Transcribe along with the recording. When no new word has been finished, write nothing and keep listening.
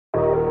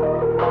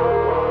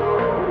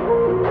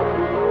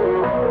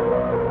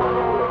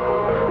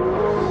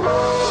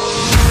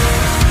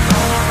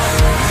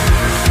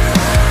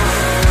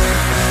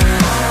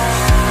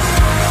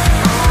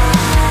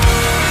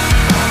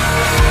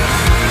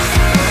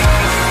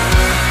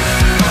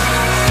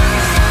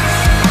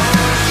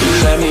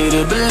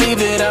to believe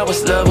that I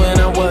was loved when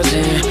I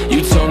wasn't.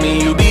 You told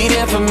me you'd be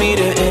there for me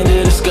to end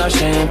the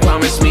discussion.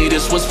 Promised me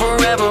this was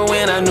forever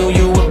when I knew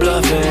you were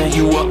bluffing.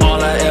 You were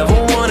all I ever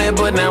wanted,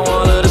 but now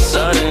all of a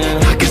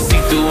sudden I can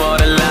see through all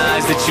the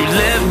lies that you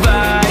live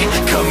by.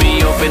 Cut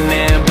me open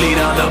and bleed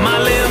all of my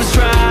limbs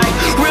dry.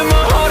 Rip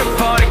my heart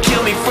apart and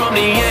kill me from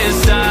the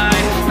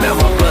inside. Now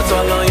my blood's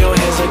all on your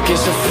hands like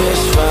it's a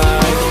fist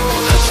fight.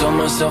 I told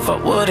myself I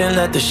wouldn't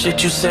let the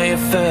shit you say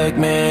affect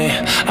me.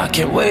 I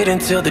can't wait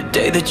until the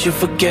day that you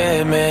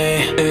forget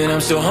me. And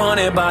I'm still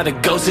haunted by the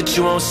ghost that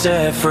you won't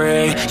set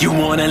free. You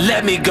wanna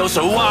let me go,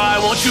 so why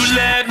won't you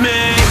let me?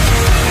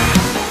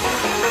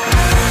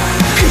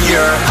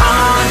 You're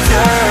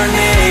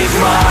underneath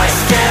my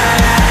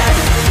skin.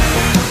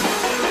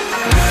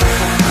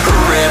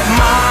 Rip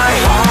my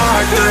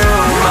heart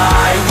through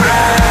my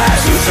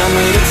rest. You tell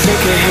me to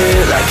take a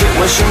hit like it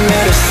was your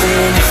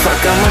medicine. If I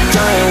got my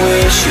dying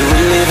wish, you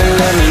would live and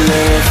let me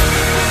live.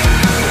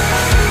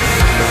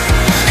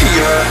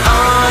 You're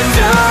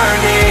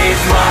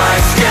underneath my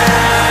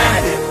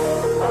skin.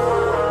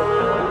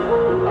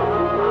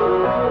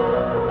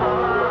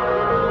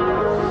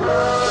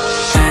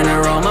 And I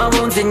roll my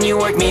wounds and you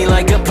work me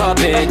like a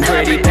puppet.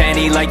 Pretty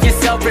penny like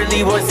yourself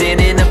really wasn't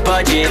in the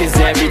budget. Cause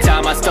every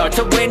time I start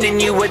to win and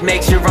you would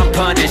make sure I'm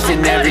punished.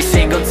 And every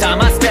single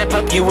time I step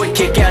up you would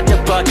kick out the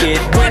bucket.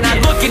 When I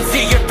look into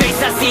your face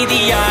I see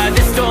the eye of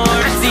the storm.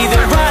 It's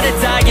either ride or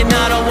die and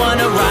I don't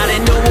wanna ride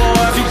into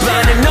war. Too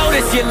blind to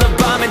notice your love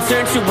bomb and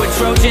turn to a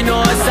Trojan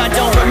horse. I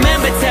don't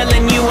remember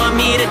telling you I'm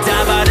here to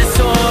die by the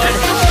sword.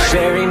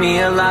 Bury me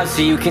alive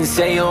so you can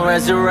say you'll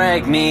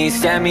resurrect me.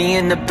 Stab me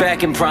in the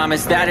back and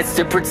promise that it's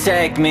to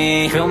protect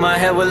me. Fill my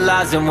head with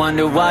lies and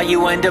wonder why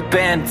you end up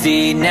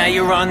empty. Now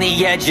you're on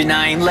the edge and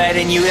I ain't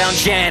letting you down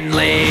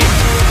gently.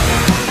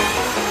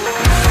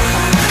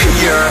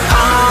 You're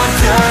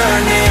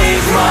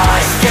underneath my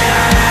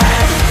skin.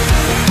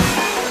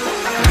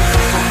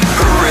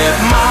 Rip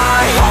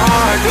my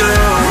heart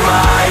through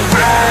my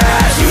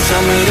rest. You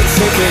tell me to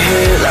take a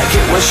hit like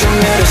it was your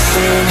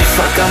medicine. If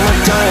I got my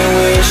dying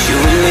wish, you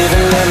would live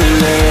and let me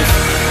live.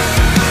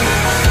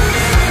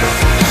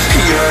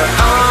 You're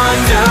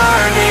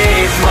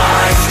underneath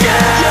my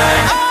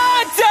skin.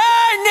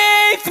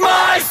 Underneath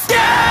my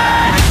skin.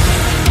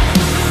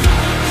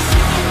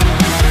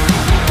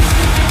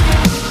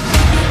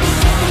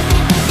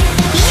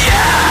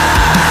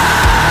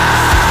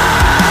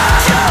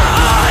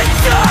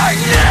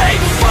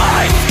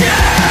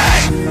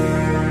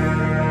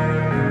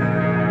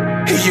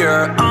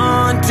 You're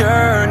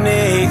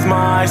underneath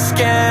my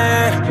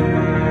skin.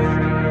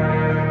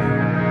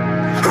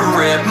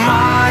 Rip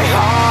my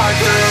heart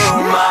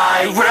through my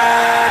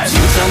ribs.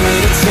 You tell me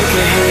to take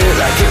a hit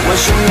like it was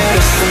your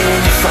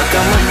medicine. If I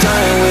got my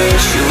dying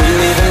wish, you would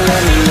live and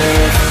let me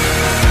live.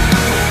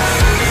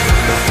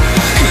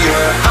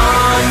 You're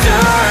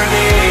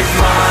underneath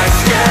my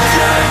skin.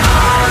 You're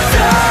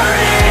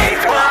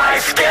underneath my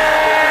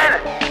skin.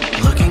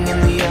 Looking in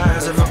the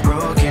eyes of a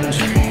broken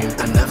dream.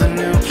 I never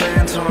knew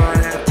plans were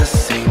at the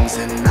seams.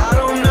 And I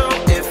don't know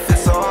if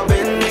it's all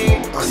been me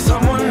or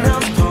someone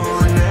else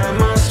pulling at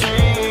my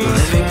strings.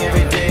 Living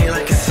every day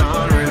like it's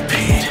on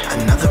repeat.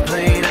 Another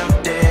played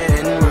out dead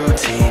in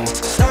routines.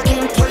 Stuck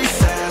in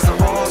place as the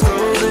walls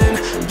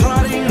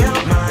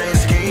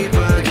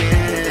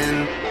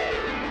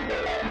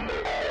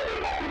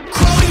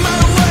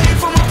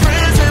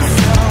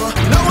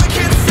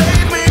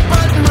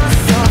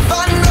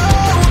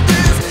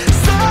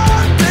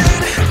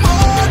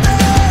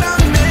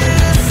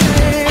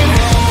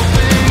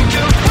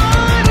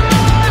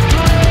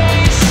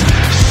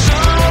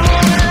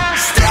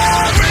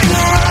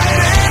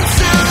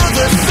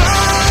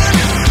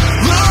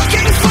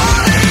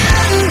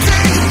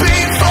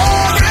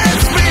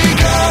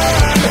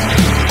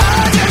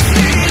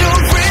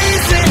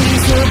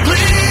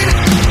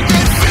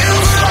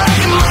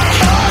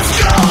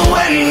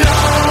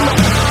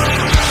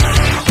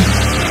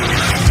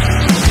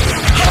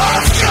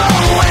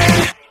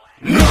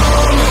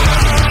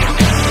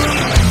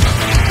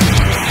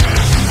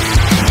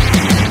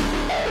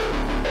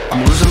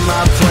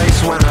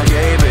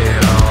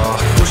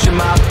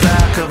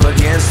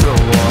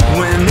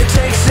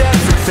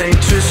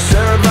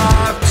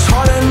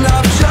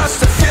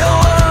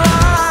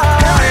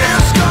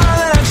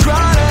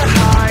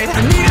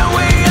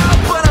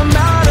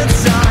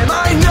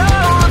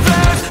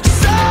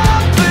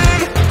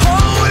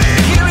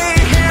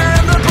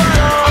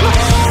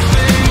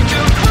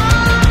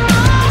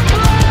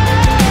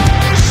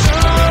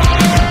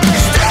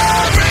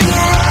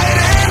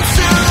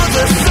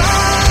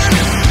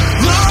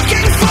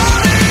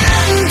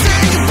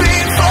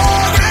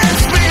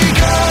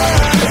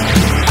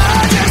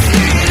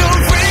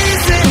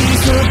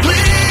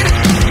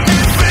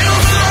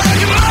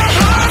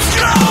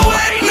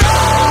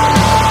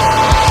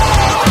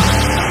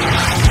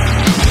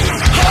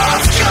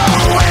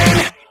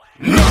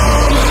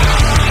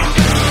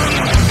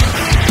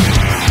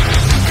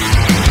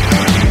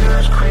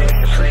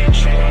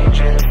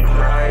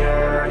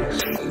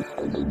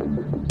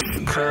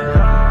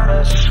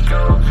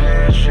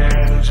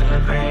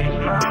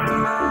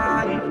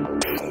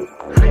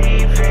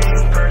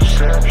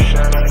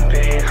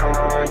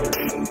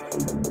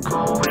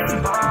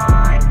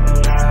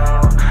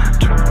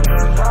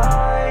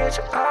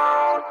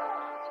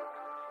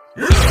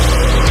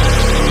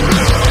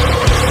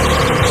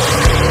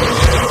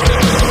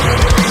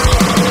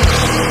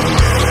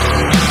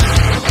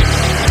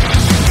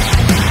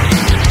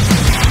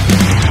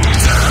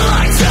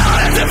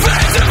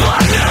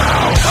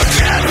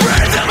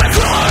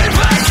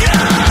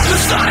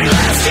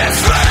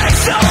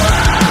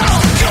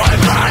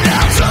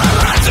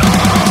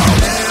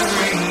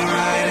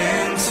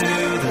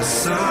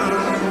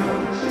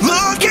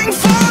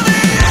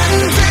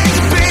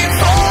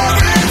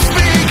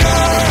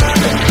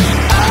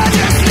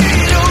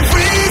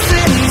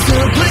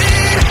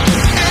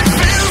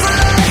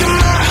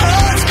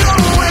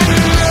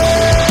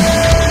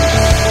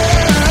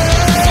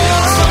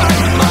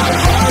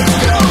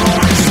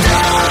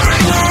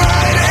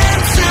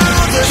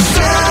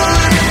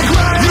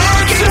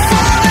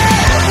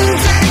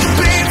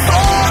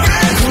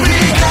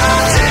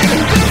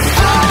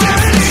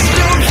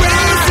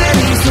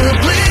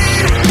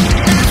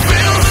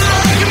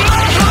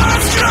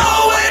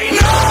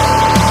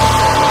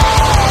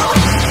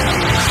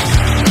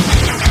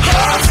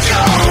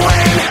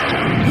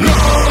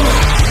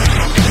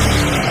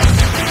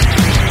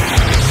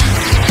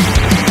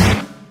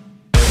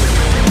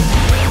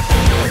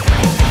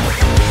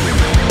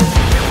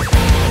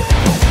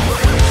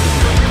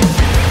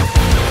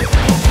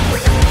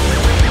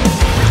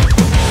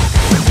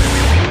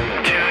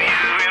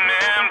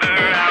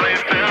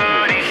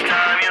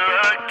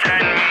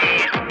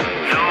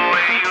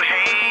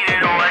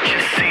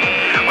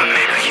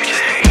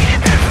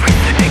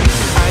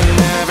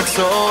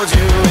told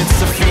you,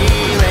 it's a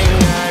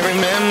feeling I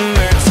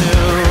remember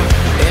too.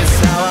 It's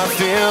how I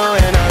feel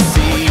when I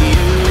see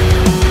you.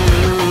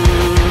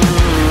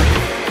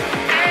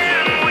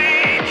 And we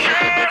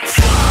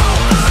just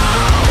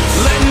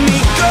let me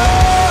go,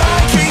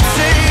 I can't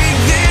take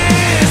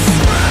this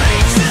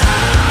right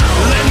now.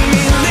 Let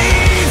me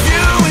leave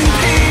you in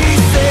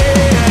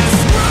pieces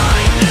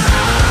right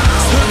now.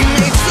 Took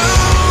me too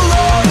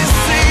long to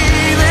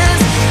see this,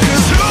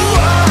 'cause who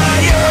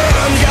I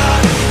am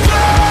got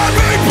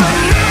buried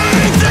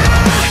beneath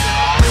that.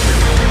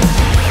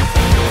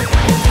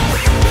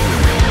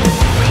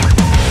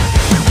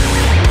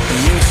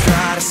 You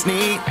try to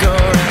sneak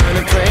around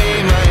and play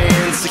my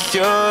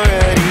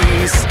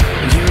insecurities.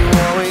 You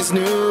always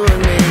knew what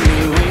made me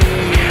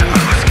weak.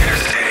 I was never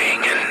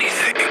saying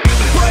anything,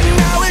 but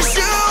now it's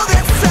you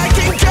that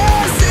second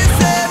guesses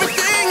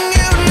everything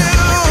you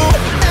knew,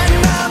 and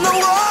I'm the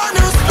one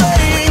who's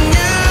playing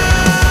you.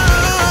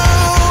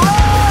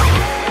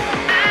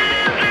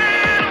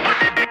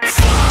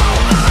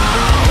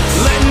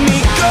 Let me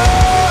go,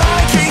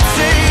 I can't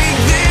take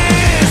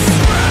this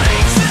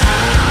right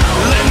now.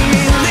 Let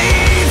me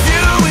leave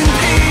you in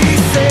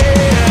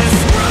pieces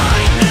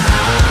right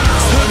now.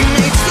 Took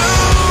me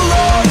too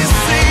long to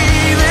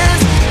see this,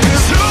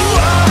 'cause who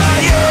I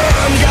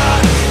am got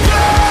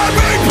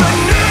buried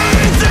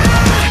beneath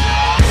that.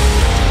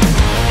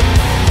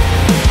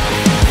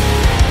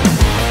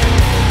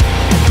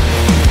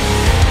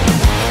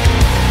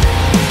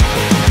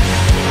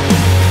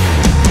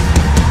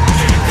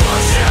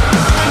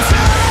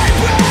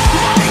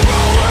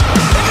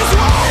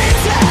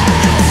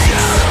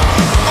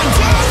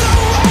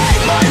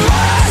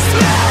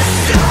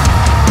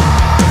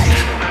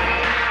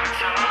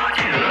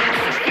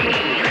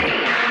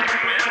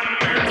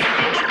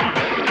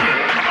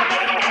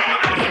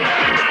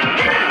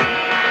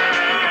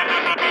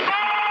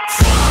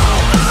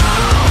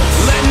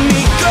 Let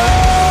me go,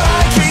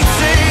 I can't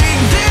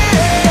take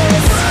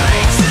this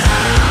right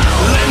now.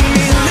 Let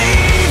me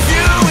leave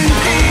you in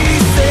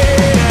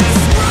pieces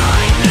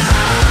right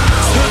now.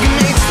 Took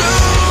me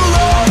too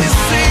long to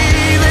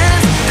see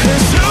this,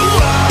 'cause who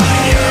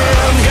I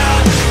am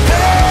got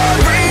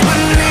buried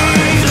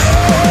beneath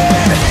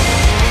it.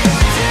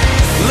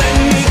 Let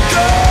me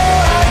go,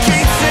 I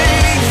can't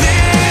take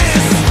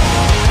this.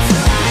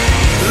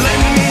 Let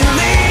me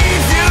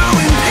leave you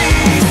in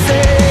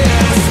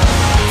pieces.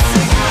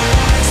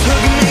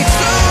 Took me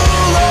too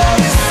long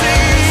to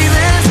see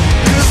this,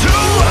 'cause who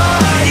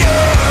I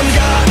am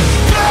got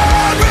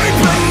buried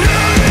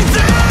beneath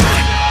that.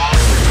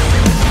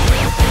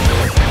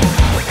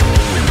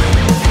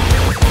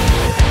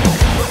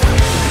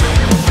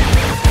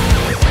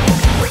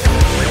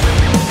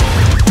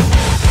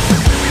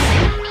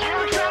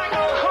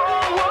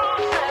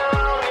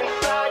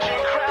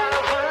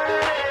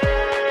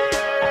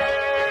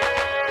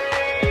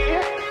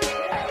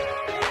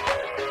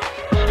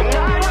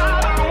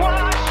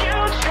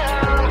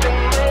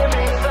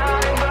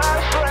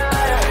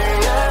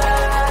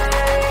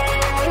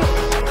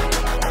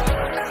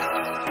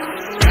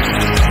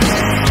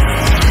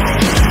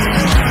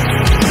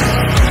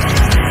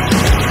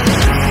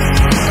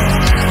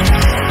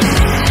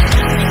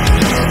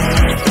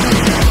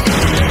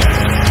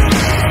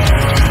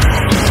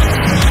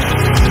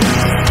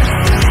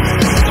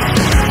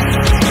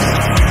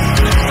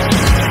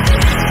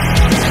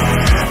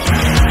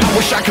 I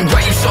wish I could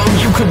write you something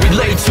you could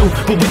relate to,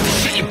 but with the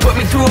shit you put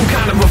me through, I'm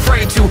kind of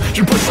afraid to.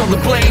 You push all the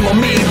blame on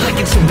me like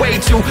it's a way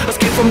to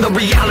escape from the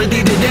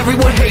reality that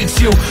everyone hates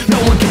you. No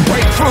one can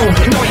break through,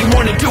 and all you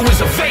wanna do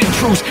is evade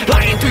truths.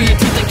 Lying through your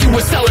teeth like you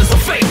were selling some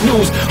fake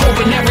news,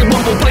 hoping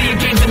everyone will play your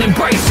games and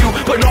embrace you.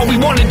 But all we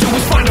wanna do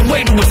is find a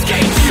way to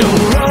escape you.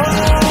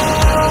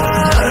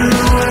 Run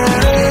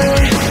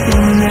away,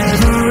 you'll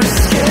never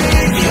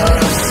escape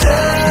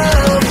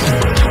yourself.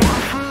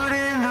 Foot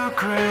in the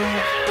grave.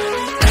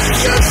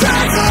 You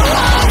drag the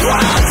whole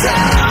world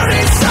down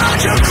inside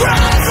your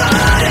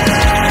gravity.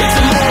 It's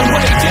a long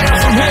way down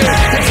from here.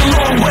 It's a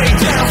long way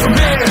down from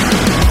here.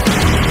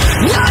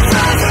 I'd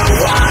rather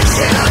watch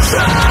you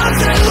drown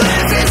than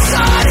live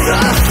inside the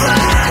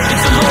flame.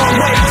 It's a long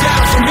way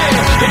down from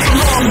here. It's a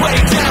long way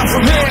down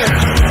from here.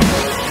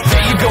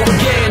 There you go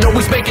again,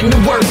 always making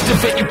the worst of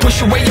it. You push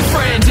away your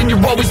friends and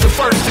you're always the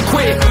first to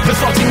quit. The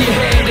thoughts in your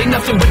head ain't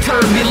nothing but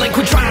turn. You like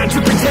we're trying to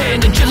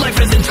pretend that your life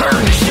hasn't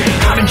turned to shit.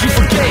 How did you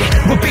forget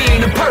what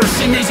being a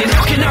person is? And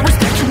how can I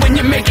respect you when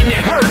you're making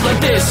it hurt like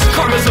this?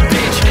 Karma's a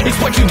bitch, it's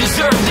what you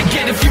deserve to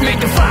get. If you make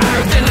the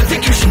fire, then I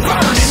think you should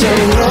burn it. So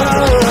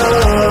run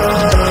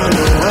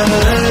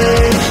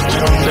away,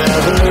 you'll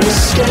never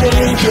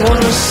escape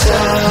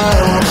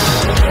yourself.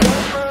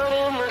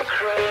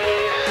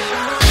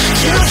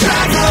 You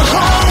drag the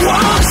whole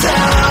world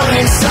down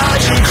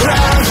inside your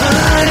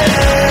gravity.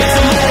 It's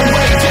a long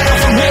way down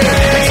from here.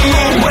 It's a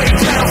long way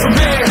down from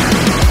here.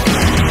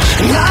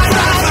 I'd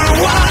rather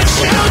watch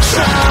you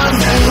drown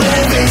than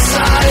live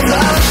inside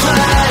the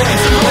flame.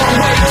 It's a long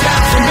way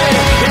down from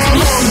here. It's a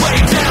long way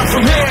down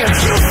from here.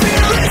 You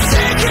feel it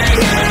sinking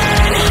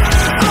in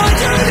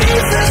under the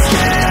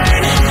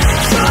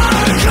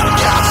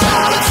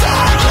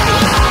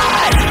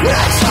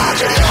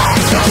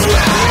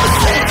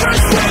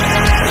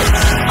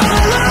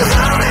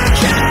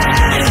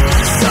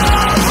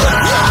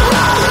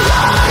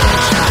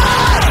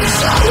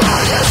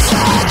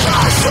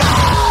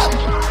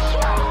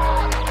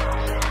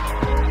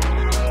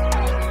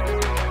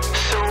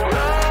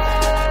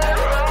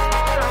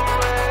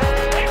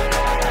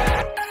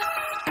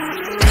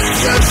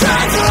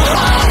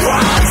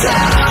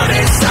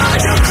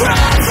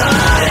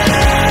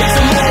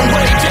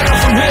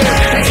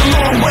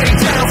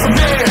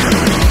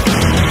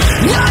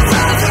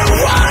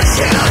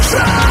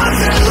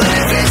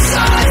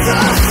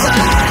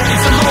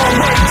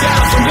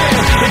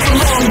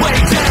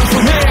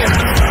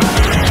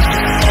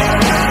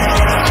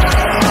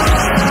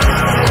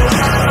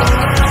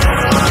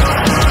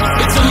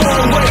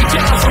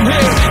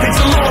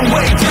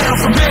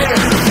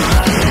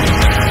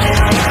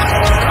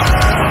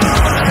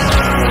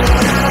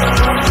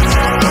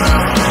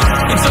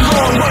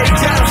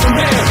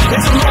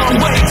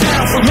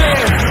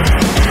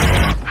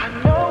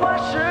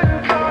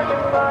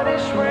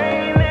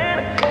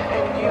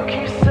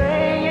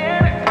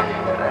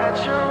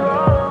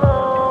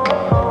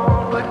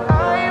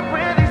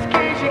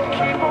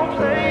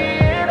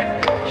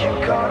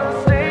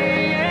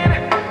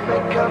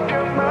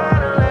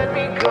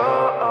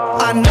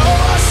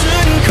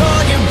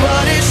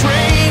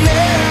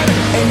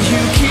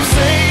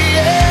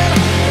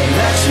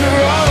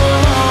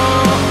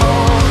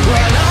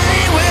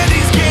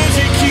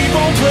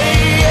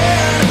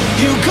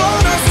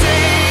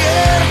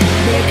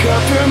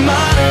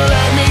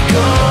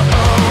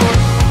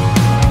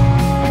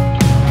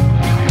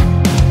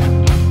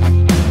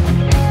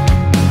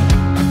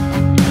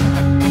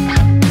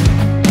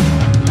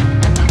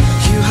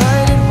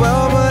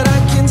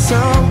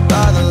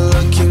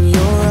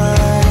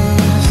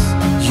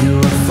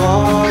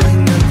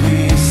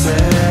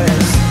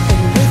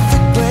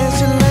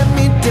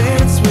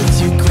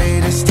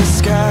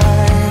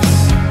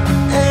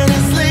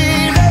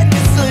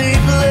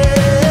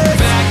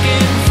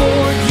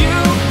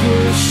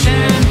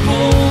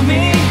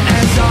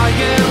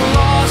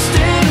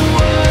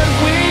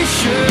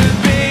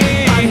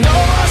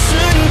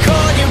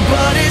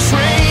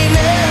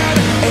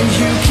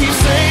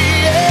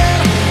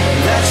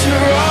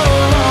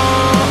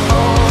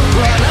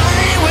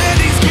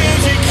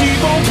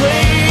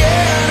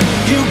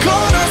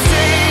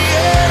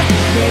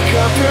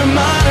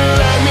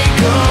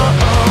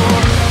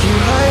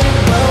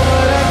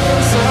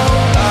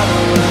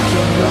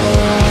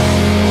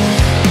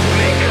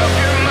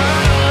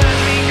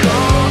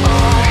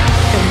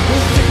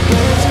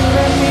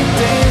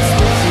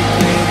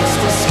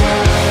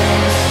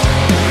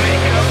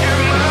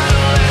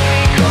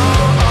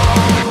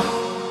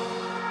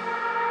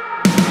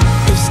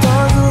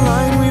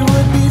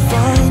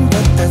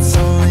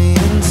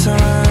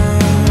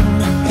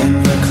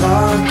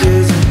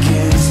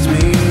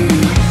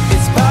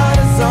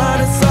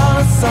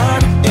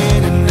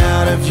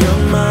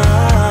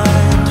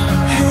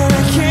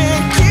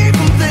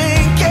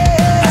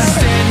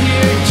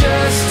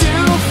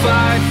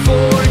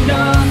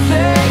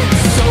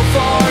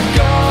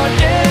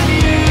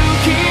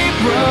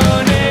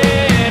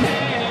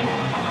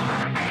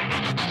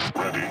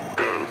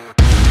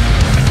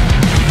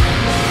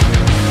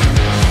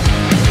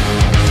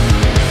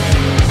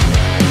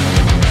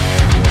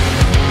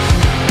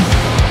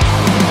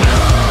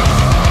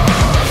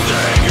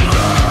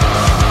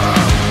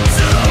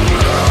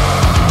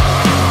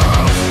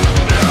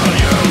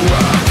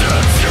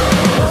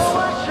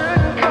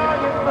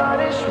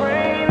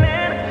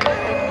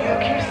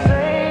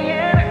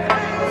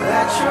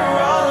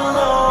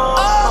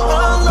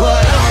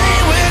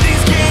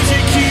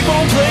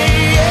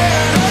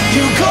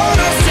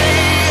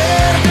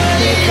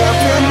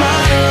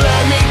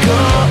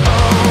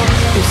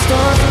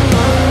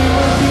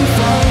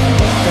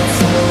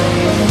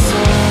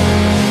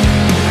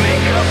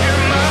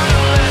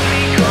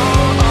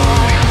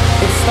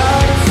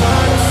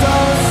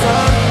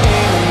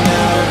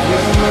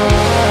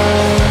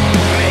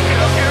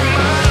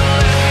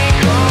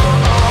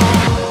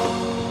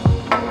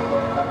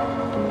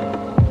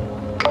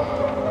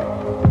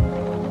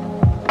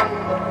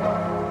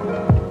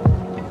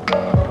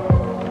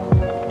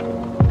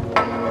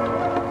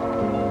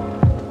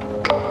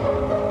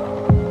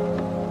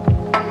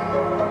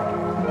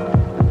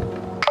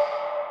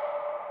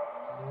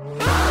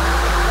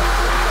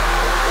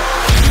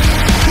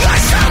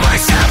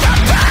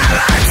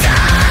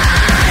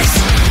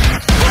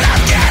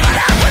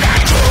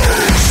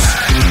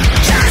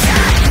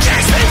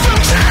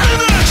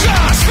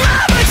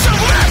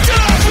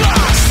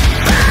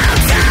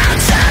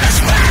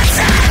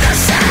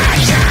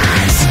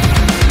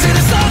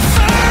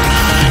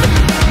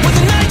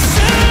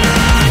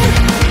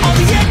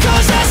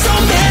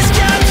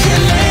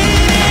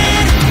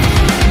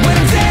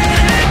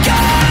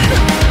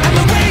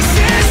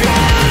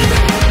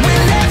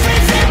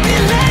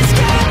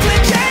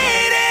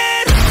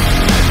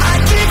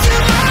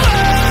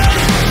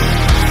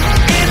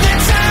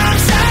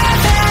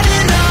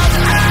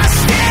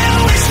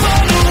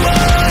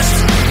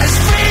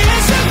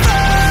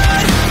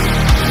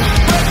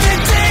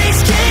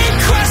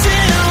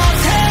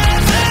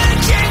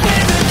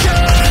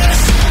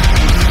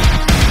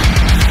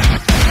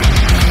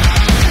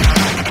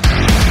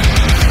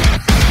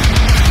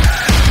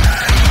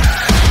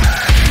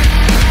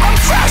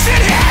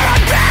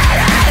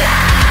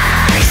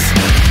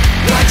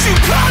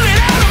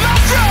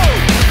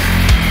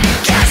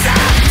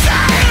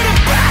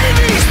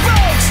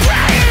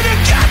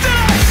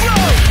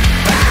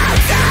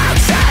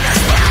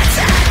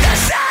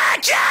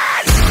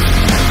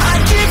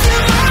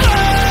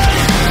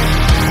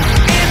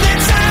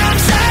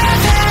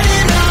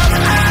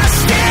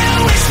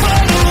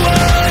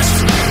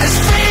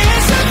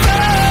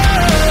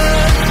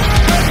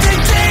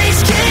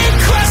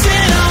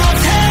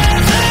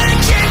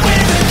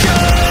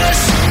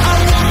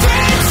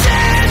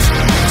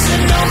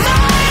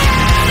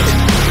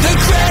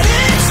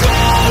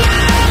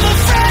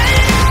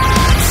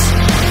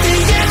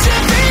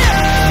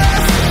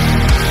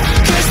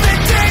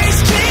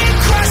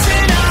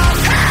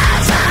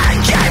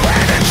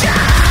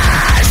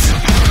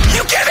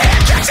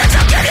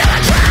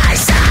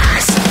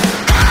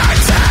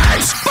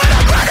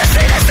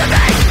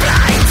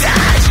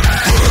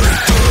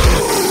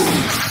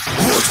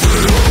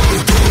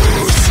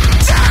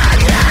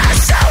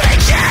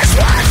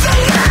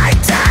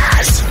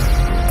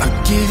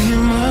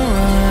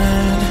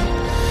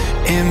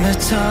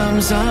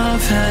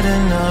I've had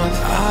enough.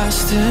 I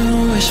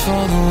still wish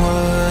for the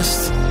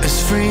worst, as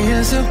free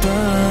as a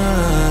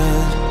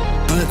bird,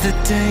 but the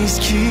days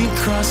keep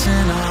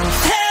crossing off.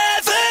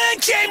 Heaven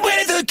came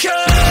with a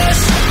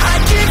curse. I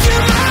give you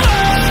my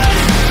word.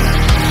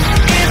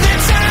 In the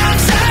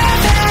times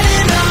I've had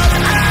enough,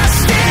 I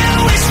still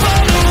wish for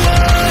the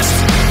worst,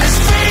 as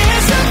free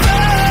as a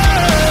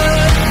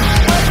bird,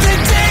 but the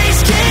days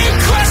keep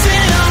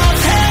crossing off.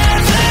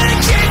 Heaven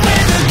came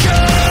with a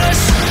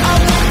curse. I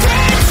won't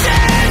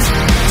pretend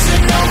to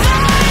know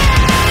my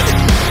end.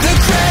 The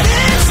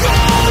credits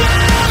roll,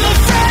 I'm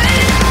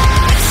afraid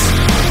it's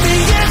the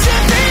end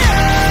of the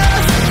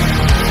earth,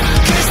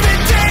 'cause the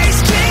days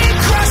keep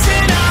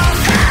crossing off.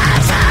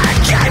 Heaven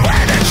came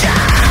with a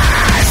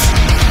curse.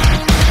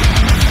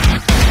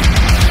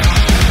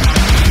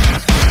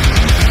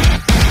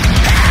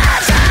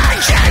 Heaven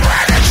came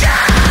with a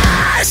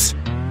curse.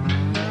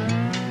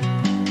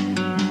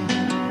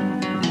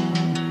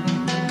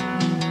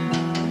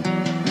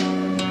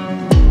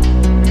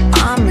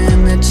 I'm in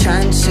the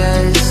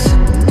trenches,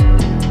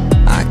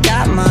 I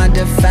got my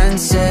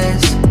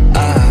defenses,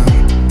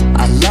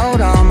 I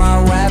load all my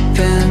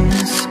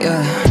weapons,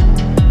 yeah.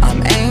 I'm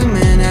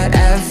aiming at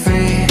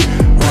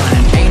everyone.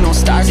 Ain't no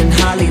stars in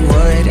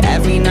Hollywood,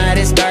 every night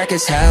is dark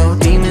as hell.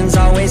 Demons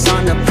always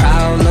on the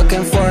prowl,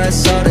 looking for a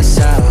soul to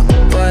sell.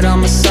 But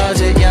I'm a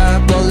soldier, yeah,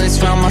 bullets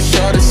round my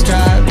shoulder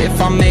strap. If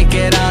I make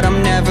it out,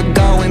 I'm never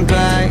going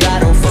back.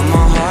 Battle for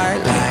my heart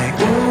like,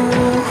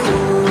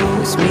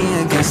 ooh, it's me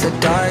against the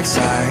dark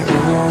side,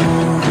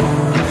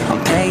 ooh.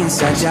 I'm paying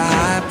such a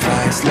high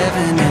price,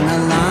 living in the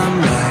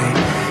limelight.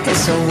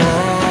 It's a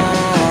war,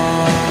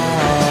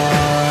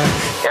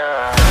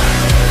 yeah.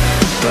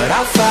 But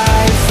I'll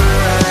fight for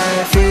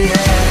every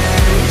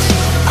edge.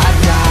 I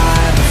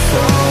die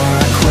before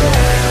I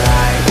quit.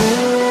 Like,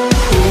 ooh,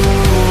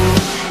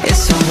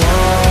 it's a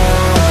war,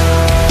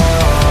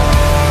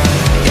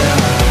 yeah.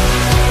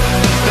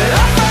 But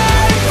I'll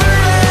fight for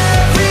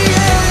every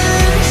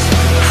edge.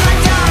 I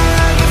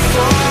die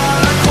before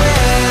I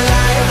quit.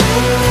 Like,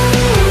 ooh,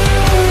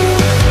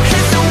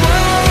 it's a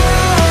war.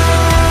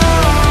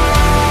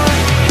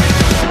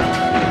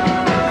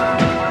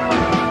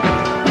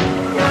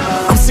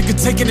 I'm sick of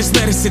taking this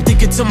medicine,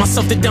 thinking to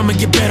myself that I'ma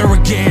get better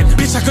again.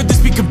 Bitch, how could this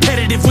be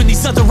competitive when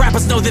these other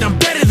rappers know that I'm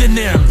better than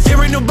them?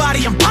 There ain't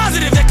nobody, I'm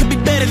positive, that could be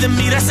better than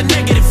me. That's a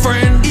negative,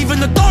 friend. Even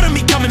the thought of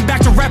me coming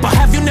back to rap, I'll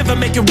have you never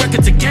making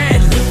records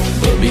again.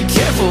 But be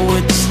careful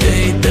with the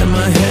state that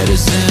my head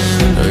is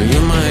in, or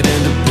you might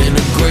end up in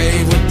a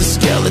grave with the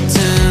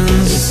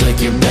skeletons. It's like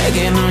you're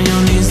begging on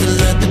your knees to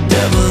let the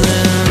devil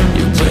in.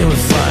 You play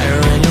with fire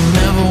and you'll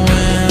never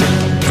win.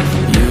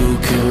 You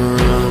can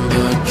run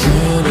but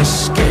can't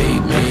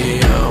escape me.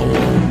 I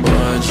won't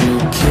budge, you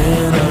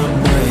cannot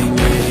break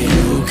me.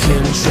 You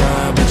can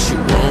try but you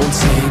won't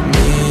take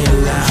me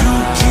alive. You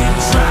can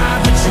try,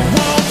 but you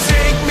won't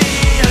take me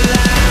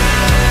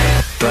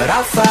alive. But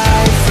I'll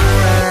fight for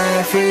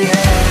every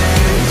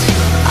edge.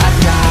 I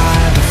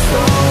die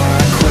before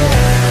I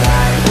quit.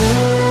 Like,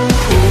 ooh,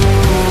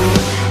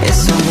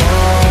 it's a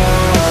war,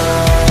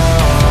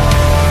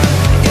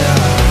 yeah.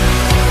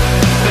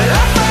 But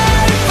I'll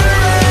fight for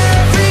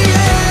every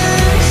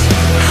edge.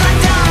 I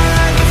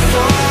die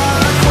before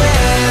I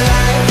quit.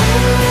 Like,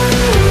 ooh,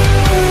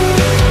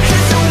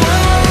 it's a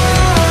war,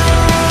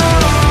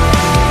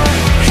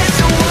 it's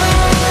a war.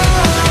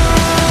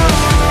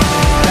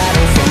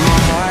 Battle for my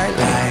heart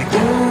like,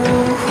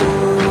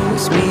 ooh,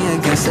 it's me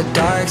against the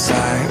dark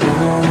side,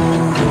 ooh.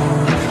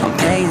 I'm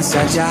paying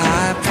such a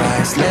high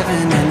price,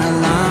 living in the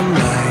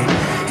limelight.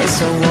 It's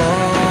a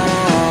war,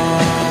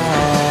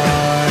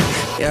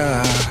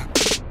 yeah.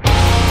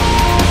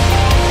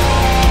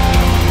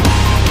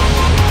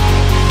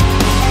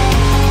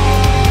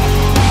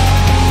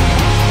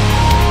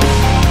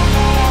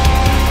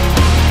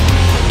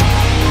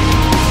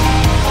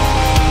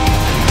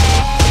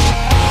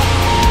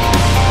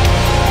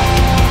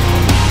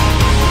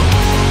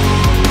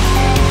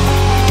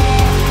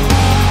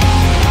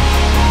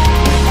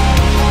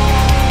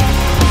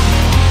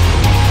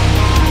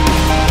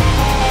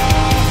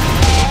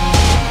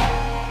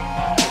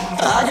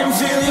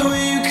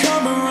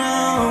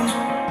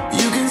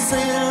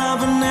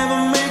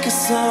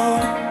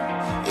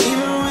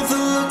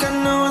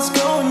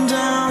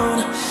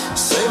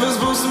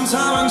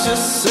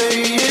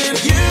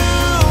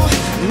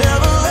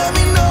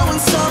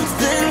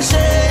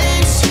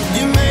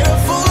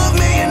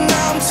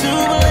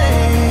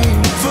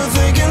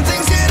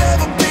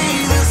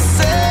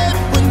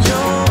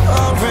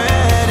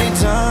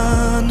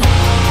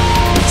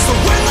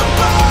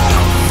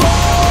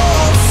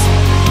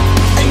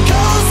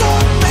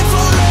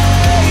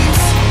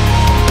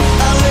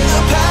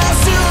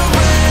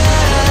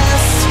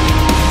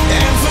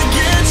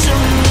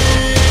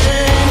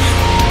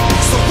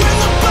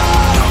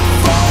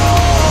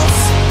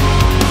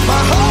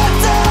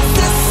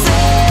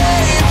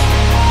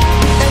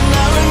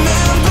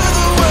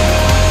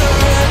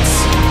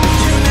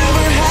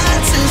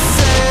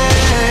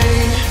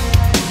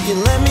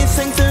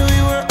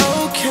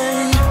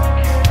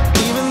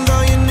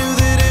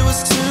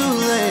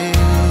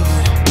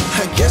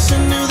 I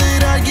knew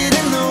that I'd get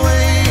in the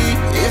way.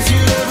 If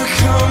you'd ever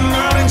come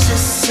out and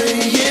just say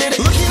it.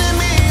 Looking at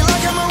me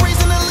like I'm a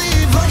reason to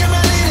leave, like I'm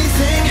not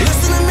anything.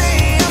 Listen to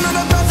me, I'm not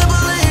about to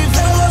believe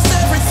that I lost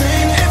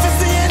everything. If it's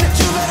the end,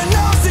 you better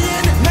know it's the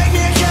end. Make me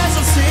a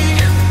casualty,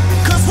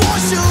 cause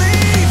once you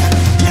leave,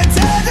 you're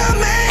dead to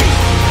me.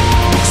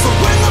 So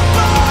when the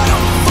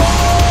bottom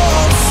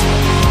falls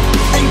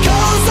and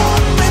goes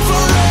up in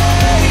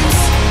flames,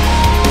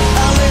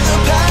 I'll lay the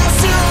past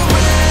to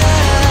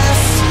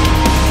rest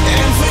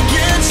and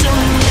forget your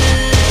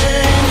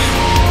name.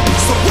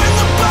 So when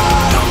the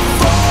bottom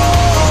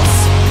falls,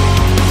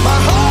 my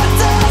heart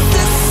does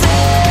the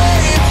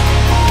same,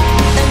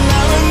 and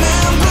I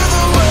remember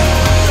the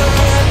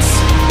words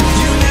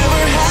you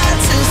never had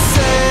to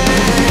say.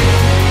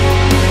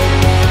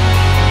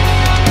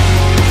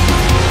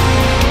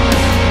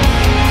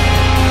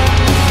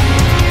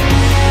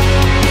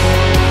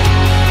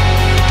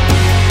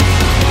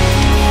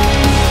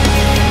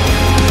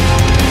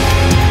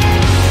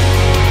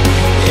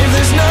 If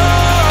there's no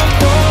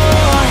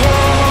more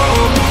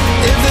hope,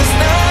 if there's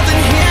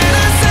nothing here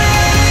to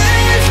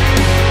save,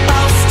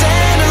 I'll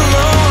stand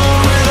alone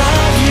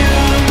without you.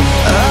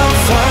 I'll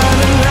find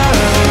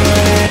another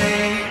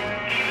way.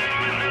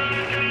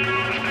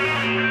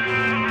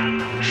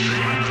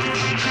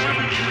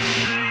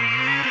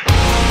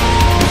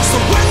 So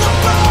when the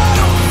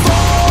bottom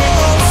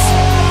falls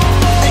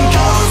and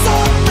goes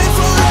up in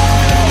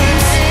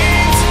flames,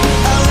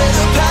 I'll lay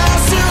the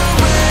past to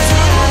rest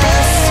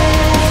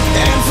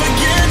and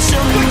forget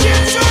your name.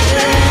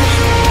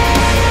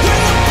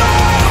 When the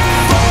bottom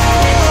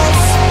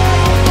falls,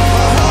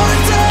 my heart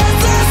does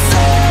the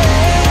same,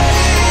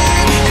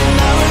 and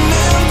I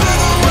remember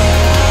the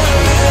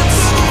words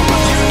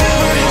you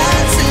never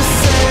had to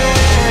say.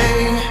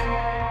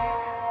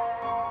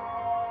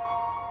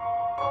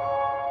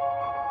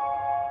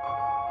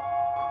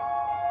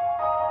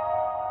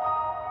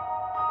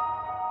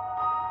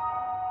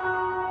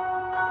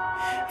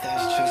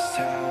 That's just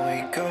how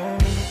it goes.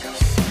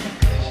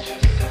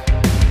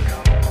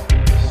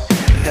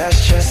 That's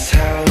just